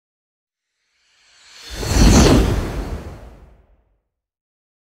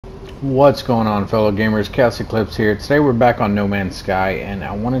What's going on, fellow gamers? ChaosEclipse here. Today we're back on No Man's Sky, and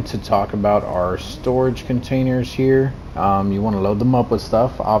I wanted to talk about our storage containers here. You want to load them up with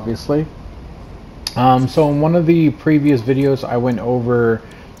stuff, obviously. So in one of the previous videos, I went over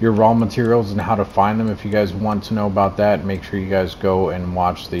your raw materials and how to find them. If you guys want to know about that, make sure you guys go and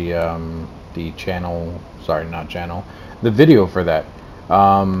watch the channel. Sorry, not channel. The video for that.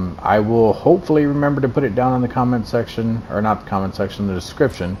 I will hopefully remember to put it down in the comment section, or not the comment section, the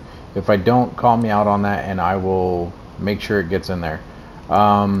description. If I don't, call me out on that and I will make sure it gets in there.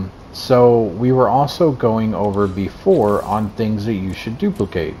 So we were also going over before on things that you should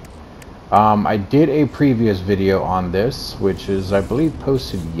duplicate. I did a previous video on this, which is, I believe,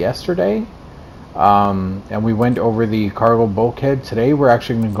 posted yesterday. And we went over the cargo bulkhead. Today we're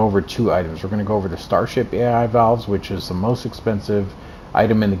actually going to go over two items. We're going to go over the Starship AI valves, which is the most expensive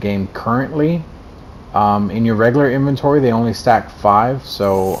item in the game currently. In your regular inventory, they only stack 5.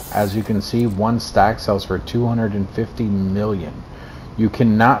 So as you can see, one stack sells for 250 million. You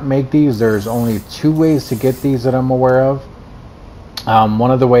cannot make these. There's only 2 ways to get these that I'm aware of. One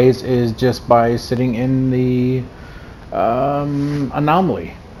of the ways is just by sitting in the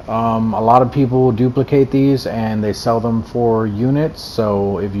anomaly. A lot of people duplicate these and they sell them for units.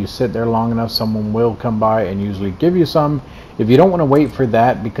 So if you sit there long enough, someone will come by and usually give you some. If you don't want to wait for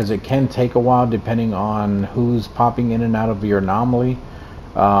that, because it can take a while depending on who's popping in and out of your anomaly,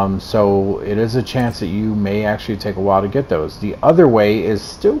 so it is a chance that you may actually take a while to get those. The other way is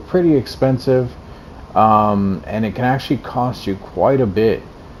still pretty expensive, and it can actually cost you quite a bit.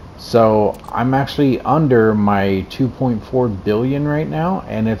 So I'm actually under my 2.4 billion right now,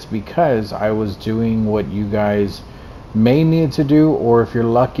 and it's because I was doing what you guys may need to do, or if you're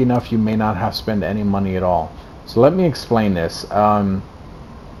lucky enough, you may not have to spend any money at all. So let me explain this.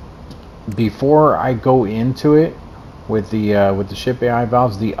 Before I go into it with the ship AI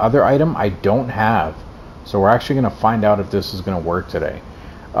valves, the other item I don't have. So we're actually going to find out if this is going to work today.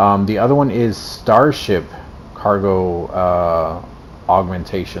 The other one is Starship cargo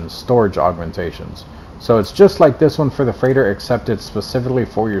augmentations, storage augmentations. So it's just like this one for the freighter, except it's specifically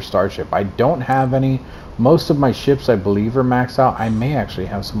for your Starship. I don't have any. Most of my ships, I believe, are maxed out. I may actually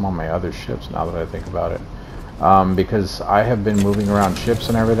have some on my other ships now that I think about it. Because I have been moving around ships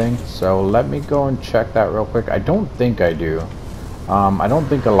and everything. So let me go and check that real quick. I don't think I do. I don't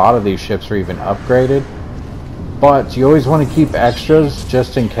think a lot of these ships are even upgraded. But you always want to keep extras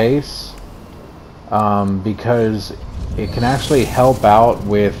just in case. Because it can actually help out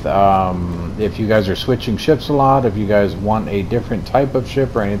with if you guys are switching ships a lot. If you guys want a different type of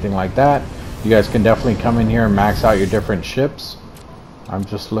ship or anything like that, you guys can definitely come in here and max out your different ships. I'm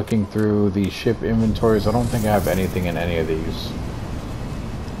just looking through the ship inventories. I don't think I have anything in any of these.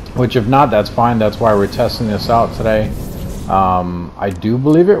 Which, if not, that's fine. That's why we're testing this out today. I do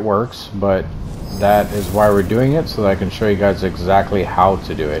believe it works, but that is why we're doing it, so that I can show you guys exactly how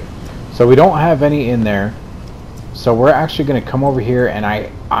to do it. So we don't have any in there. So we're actually going to come over here, and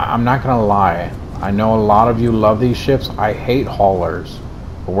I'm not going to lie. I know a lot of you love these ships. I hate haulers.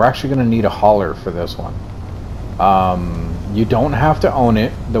 But we're actually going to need a hauler for this one. You don't have to own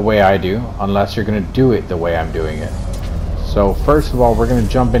it the way I do, unless you're going to do it the way I'm doing it. So first of all, we're going to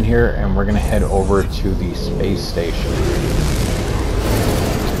jump in here and we're going to head over to the space station.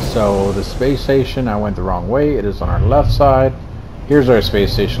 So the space station, I went the wrong way. It is on our left side. Here's our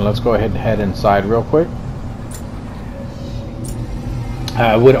space station. Let's go ahead and head inside real quick.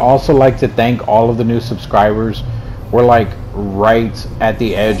 I would also like to thank all of the new subscribers. We're like right at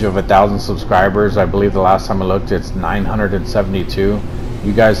the edge of 1,000 subscribers. I believe the last time I looked, it's 972.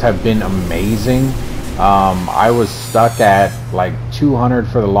 You guys have been amazing. I was stuck at like 200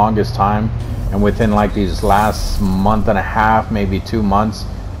 for the longest time, and within like these last month and a half, maybe 2 months,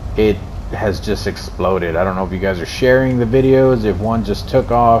 it has just exploded. I don't know if you guys are sharing the videos, if one just took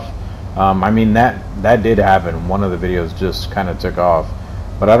off. I mean, that did happen. One of the videos just kind of took off.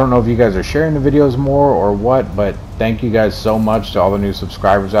 But I don't know if you guys are sharing the videos more or what, but thank you guys so much to all the new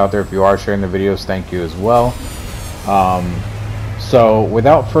subscribers out there. If you are sharing the videos, thank you as well. So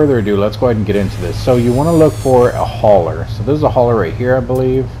without further ado, let's go ahead and get into this. So you want to look for a hauler. So there's a hauler right here, I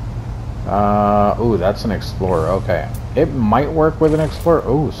believe. Ooh, that's an Explorer. Okay. It might work with an Explorer.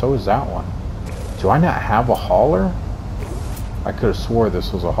 Ooh, so is that one. Do I not have a hauler? I could have swore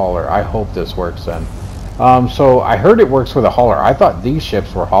this was a hauler. I hope this works then. So I heard it works with a hauler. I thought these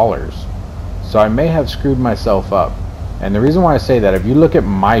ships were haulers. So I may have screwed myself up. And the reason why I say that, if you look at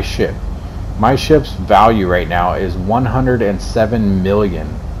my ship's value right now is 107 million.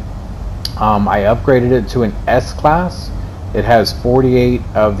 I upgraded it to an S class. It has 48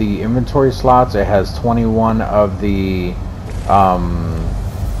 of the inventory slots. It has 21 of the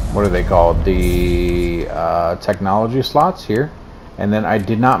what are they called, the technology slots here. And then I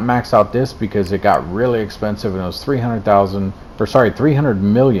did not max out this because it got really expensive, and it was 300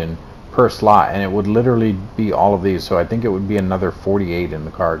 million per slot, and it would literally be all of these. So I think it would be another 48 in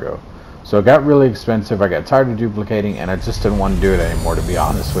the cargo. So it got really expensive. I got tired of duplicating, and I just didn't want to do it anymore, to be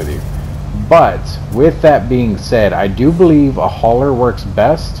honest with you. But with that being said, I do believe a hauler works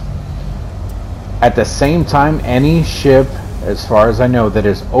best. At the same time, any ship, as far as I know, that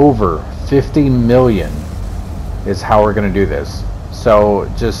is over 50 million is how we're going to do this. So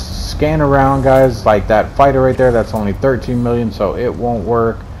just scan around, guys. Like that fighter right there, that's only 13 million, so it won't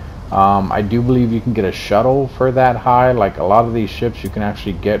work. I do believe you can get a shuttle for that high. Like a lot of these ships you can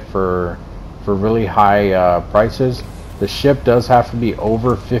actually get for really high prices. The ship does have to be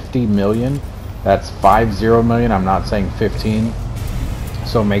over 50 million. That's 50 million. I'm not saying 15.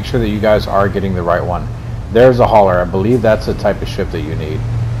 So make sure that you guys are getting the right one. There's a hauler. I believe that's the type of ship that you need.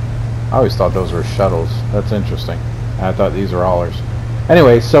 I always thought those were shuttles. That's interesting. I thought these were haulers.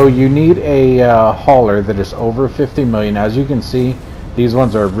 Anyway, so you need a hauler that is over 50 million. As you can see, these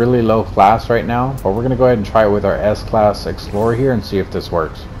ones are really low class right now, but we're going to go ahead and try it with our S-Class Explorer here and see if this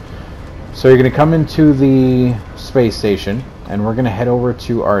works. So you're going to come into the space station, and we're going to head over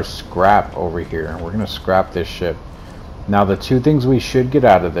to our scrap over here. We're going to scrap this ship. Now the two things we should get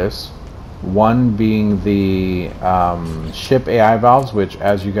out of this, one being the ship AI valves, which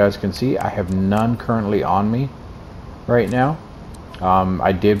as you guys can see, I have none currently on me right now.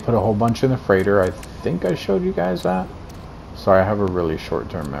 I did put a whole bunch in the freighter. I think I showed you guys that. Sorry, I have a really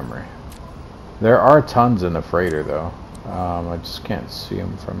short-term memory. There are tons in the freighter though. I just can't see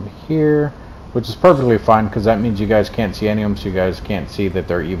them from here, which is perfectly fine because that means you guys can't see any of them, so you guys can't see that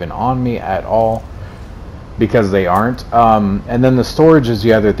they're even on me at all, because they aren't. And then the storage is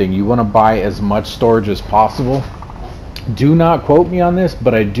the other thing. You want to buy as much storage as possible. Do not quote me on this,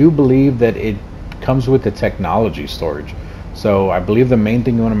 but I do believe that it comes with the technology storage. So I believe the main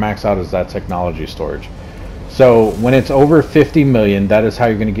thing you want to max out is that technology storage. So when it's over 50 million, that is how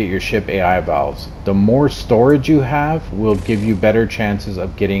you're going to get your ship AI valves. The more storage you have will give you better chances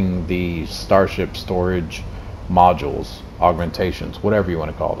of getting the Starship Storage modules, augmentations, whatever you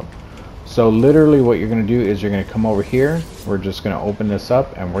want to call them. So literally what you're going to do is you're going to come over here. We're just going to open this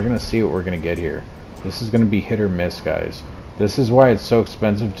up, and we're going to see what we're going to get here. This is going to be hit or miss, guys. This is why it's so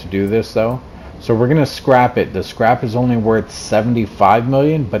expensive to do this though. So we're going to scrap it. The scrap is only worth 75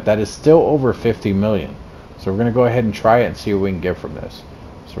 million, but that is still over 50 million. So we're going to go ahead and try it and see what we can get from this.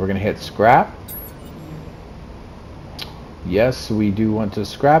 So we're going to hit scrap. Yes, we do want to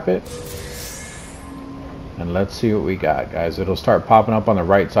scrap it. And let's see what we got, guys. It'll start popping up on the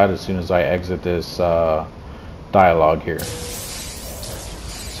right side as soon as I exit this dialogue here.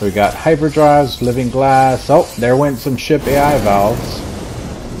 So we got hyperdrives, living glass. Oh, there went some ship AI valves.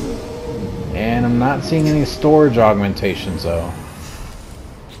 And I'm not seeing any storage augmentations though.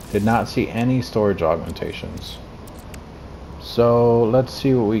 Did not see any storage augmentations. So let's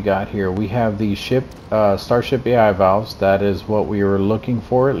see what we got here. We have the ship Starship AI valves. That is what we were looking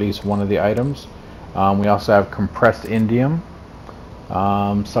for, at least one of the items. We also have compressed indium,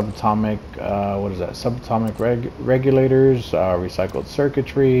 subatomic, what is that? Subatomic regulators, recycled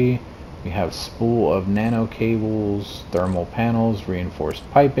circuitry. We have spool of nano cables, thermal panels, reinforced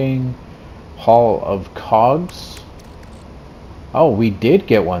piping, hull of cogs. Oh, we did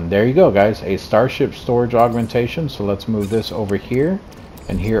get one. There you go, guys. A Starship Storage Augmentation. So let's move this over here.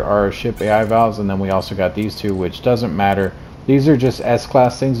 And here are our ship AI valves. And then we also got these two, which doesn't matter. These are just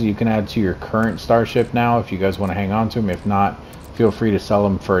S-Class things that you can add to your current Starship now if you guys want to hang on to them. If not, feel free to sell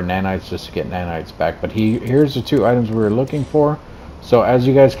them for nanites just to get nanites back. But here's the two items we were looking for. So as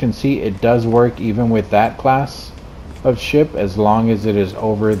you guys can see, it does work even with that class of ship as long as it is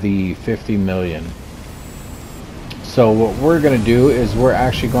over the 50 million. So what we're going to do is we're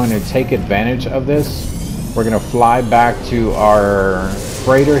actually going to take advantage of this. We're going to fly back to our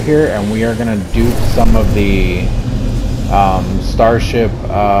freighter here, and we are going to dupe some of the Starship,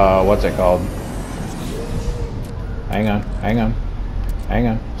 what's it called? Hang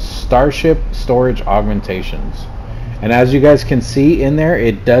on. Starship Storage Augmentations. And as you guys can see in there,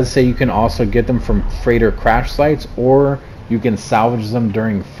 it does say you can also get them from freighter crash sites, or you can salvage them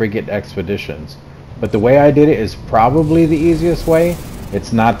during frigate expeditions. But the way I did it is probably the easiest way.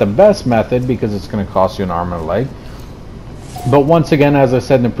 It's not the best method because it's going to cost you an arm and a leg. But once again, as I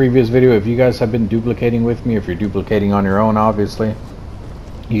said in the previous video, if you guys have been duplicating with me, if you're duplicating on your own, obviously,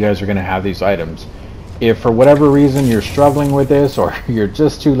 you guys are going to have these items. If for whatever reason you're struggling with this, or you're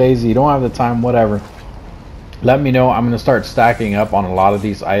just too lazy, you don't have the time, whatever, let me know. I'm going to start stacking up on a lot of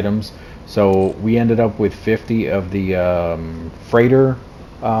these items. So we ended up with 50 of the freighter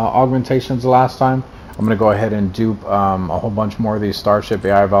augmentations last time. I'm going to go ahead and dupe a whole bunch more of these Starship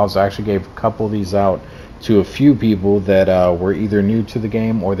AI valves. I actually gave a couple of these out to a few people that were either new to the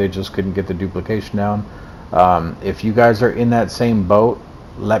game or they just couldn't get the duplication down. If you guys are in that same boat,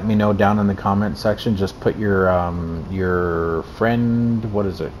 let me know down in the comment section. Just put your friend, what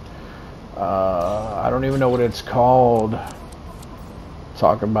is it? I don't even know what it's called.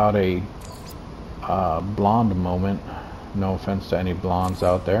 Talk about a blonde moment. No offense to any blondes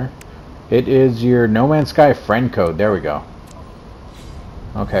out there. It is your No Man's Sky friend code. There we go.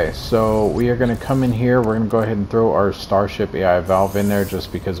 Okay, so we are going to come in here. We're going to go ahead and throw our Starship AI valve in there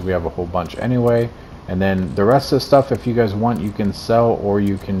just because we have a whole bunch anyway. And then the rest of the stuff, if you guys want, you can sell or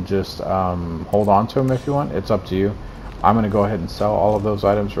you can just hold on to them if you want. It's up to you. I'm going to go ahead and sell all of those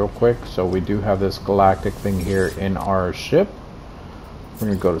items real quick. So we do have this galactic thing here in our ship. We're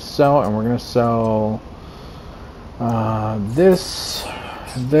going to go to sell, and we're going to sell this,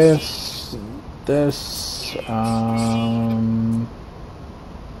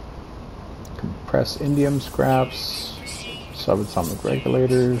 compressed indium scraps, subatomic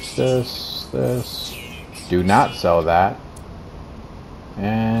regulators, this. Do not sell that.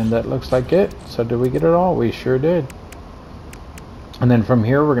 And that looks like it. So did we get it all? We sure did. And then from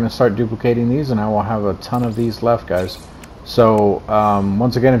here we're going to start duplicating these, and I will have a ton of these left, guys. So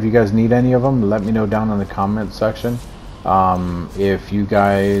once again, if you guys need any of them, let me know down in the comment section. If you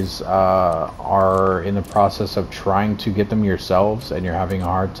guys are in the process of trying to get them yourselves and you're having a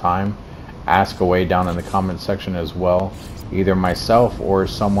hard time, ask away down in the comment section as well. Either myself or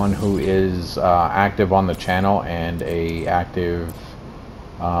someone who is active on the channel and a active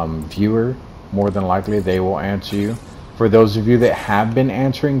viewer, more than likely they will answer you. For those of you that have been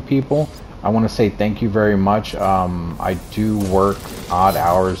answering people, I want to say thank you very much. I do work odd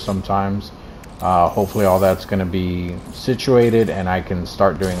hours sometimes. Hopefully all that's going to be situated and I can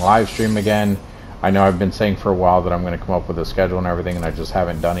start doing live stream again. I know I've been saying for a while that I'm going to come up with a schedule and everything, and I just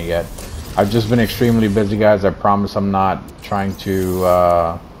haven't done it yet. I've just been extremely busy, guys. I promise I'm not trying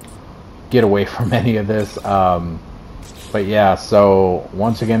to get away from any of this. But yeah, so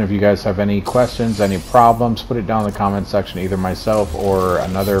once again, if you guys have any questions, any problems, put it down in the comment section. Either myself or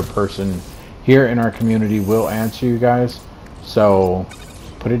another person here in our community will answer you guys. So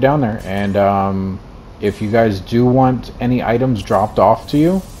put it down there. And if you guys do want any items dropped off to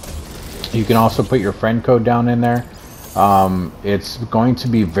you, you can also put your friend code down in there. It's going to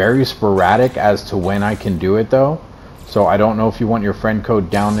be very sporadic as to when I can do it though. So I don't know if you want your friend code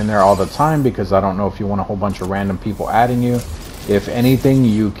down in there all the time, because I don't know if you want a whole bunch of random people adding you. If anything,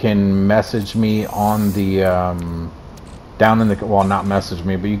 you can message me on the down in the, well, not message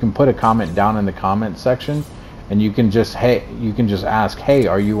me, but you can put a comment down in the comment section, and you can just ask, hey,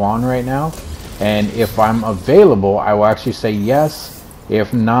 are you on right now? And if I'm available, I will actually say yes.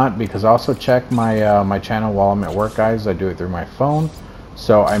 If not, because I also check my my channel while I'm at work, guys. I do it through my phone.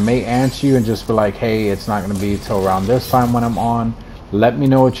 So I may answer you and just be like, hey, it's not going to be till around this time when I'm on. Let me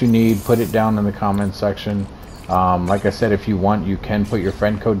know what you need. Put it down in the comment section. Like I said, if you want, you can put your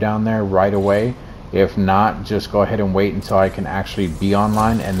friend code down there right away. If not, just go ahead and wait until I can actually be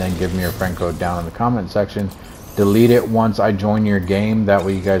online, and then give me your friend code down in the comment section. Delete it once I join your game. That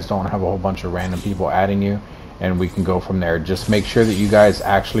way you guys don't have a whole bunch of random people adding you, and we can go from there. Just make sure that you guys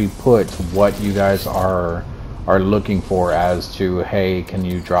actually put what you guys are looking for, as to, hey, can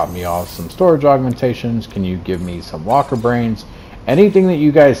you drop me off some storage augmentations? Can you give me some walker brains? Anything that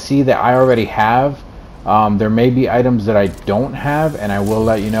you guys see that I already have. There may be items that I don't have, and I will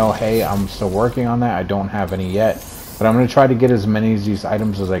let you know, hey, I'm still working on that. I don't have any yet, but I'm going to try to get as many of these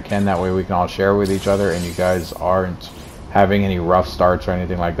items as I can. That way we can all share with each other, and you guys aren't having any rough starts or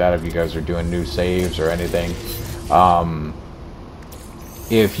anything like that if you guys are doing new saves or anything.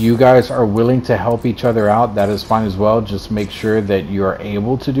 If you guys are willing to help each other out, that is fine as well. Just make sure that you are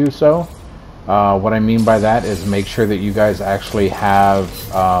able to do so. What I mean by that is make sure that you guys actually have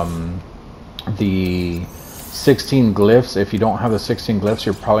the 16 glyphs. If you don't have the 16 glyphs,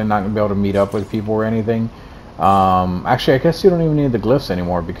 you're probably not going to be able to meet up with people or anything. Actually, I guess you don't even need the glyphs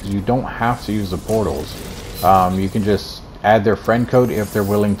anymore, because you don't have to use the portals. You can just add their friend code if they're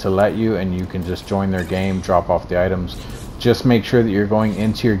willing to let you, and you can just join their game, drop off the items. Just make sure that you're going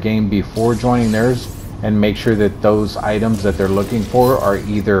into your game before joining theirs, and make sure that those items that they're looking for are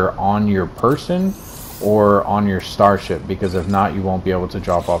either on your person or on your starship, because if not, you won't be able to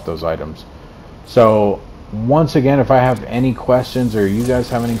drop off those items. So once again, if I have any questions, or you guys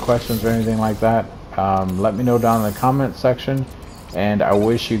have any questions or anything like that, let me know down in the comment section. And I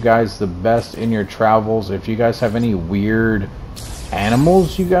wish you guys the best in your travels. If you guys have any weird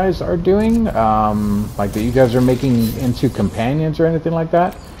animals you guys are doing, like that you guys are making into companions or anything like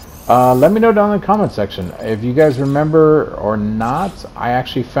that, let me know down in the comment section. If you guys remember or not, I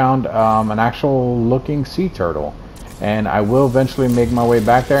actually found an actual looking sea turtle, and I will eventually make my way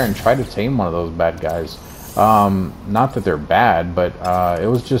back there and try to tame one of those bad guys. Not that they're bad, but it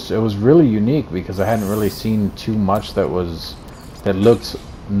was really unique because I hadn't really seen too much that looked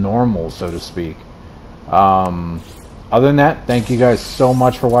normal, so to speak. Other than that, thank you guys so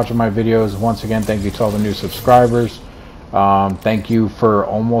much for watching my videos. Once again, thank you to all the new subscribers. Thank you for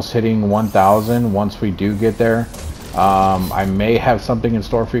almost hitting 1,000 once we do get there. I may have something in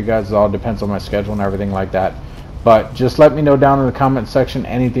store for you guys. It all depends on my schedule and everything like that. But just let me know down in the comment section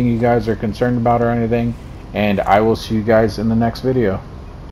anything you guys are concerned about or anything. And I will see you guys in the next video.